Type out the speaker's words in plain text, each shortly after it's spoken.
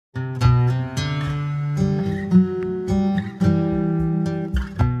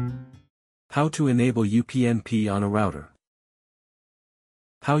How to enable UPnP on a router.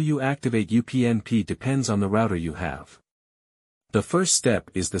 How you activate UPnP depends on the router you have. The first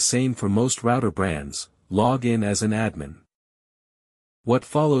step is the same for most router brands: log in as an admin. What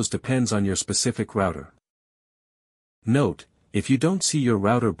follows depends on your specific router. Note, if you don't see your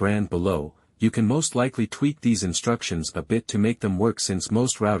router brand below, you can most likely tweak these instructions a bit to make them work, since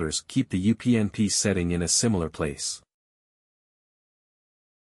most routers keep the UPnP setting in a similar place.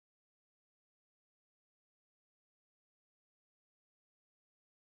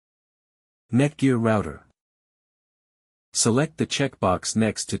 Netgear router. Select the checkbox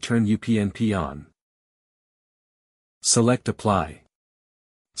next to turn UPnP on. Select Apply.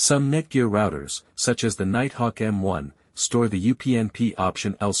 Some Netgear routers, such as the Nighthawk M1, store the UPnP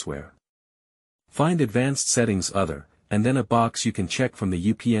option elsewhere. Find Advanced Settings Other, and then a box you can check from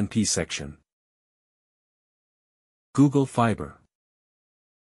the UPnP section. Google Fiber.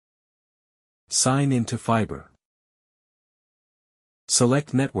 Sign into Fiber.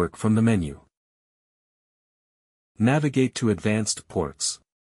 Select Network from the menu. Navigate to Advanced Ports.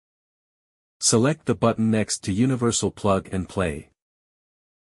 Select the button next to Universal Plug and Play.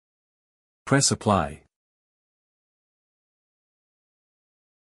 Press Apply.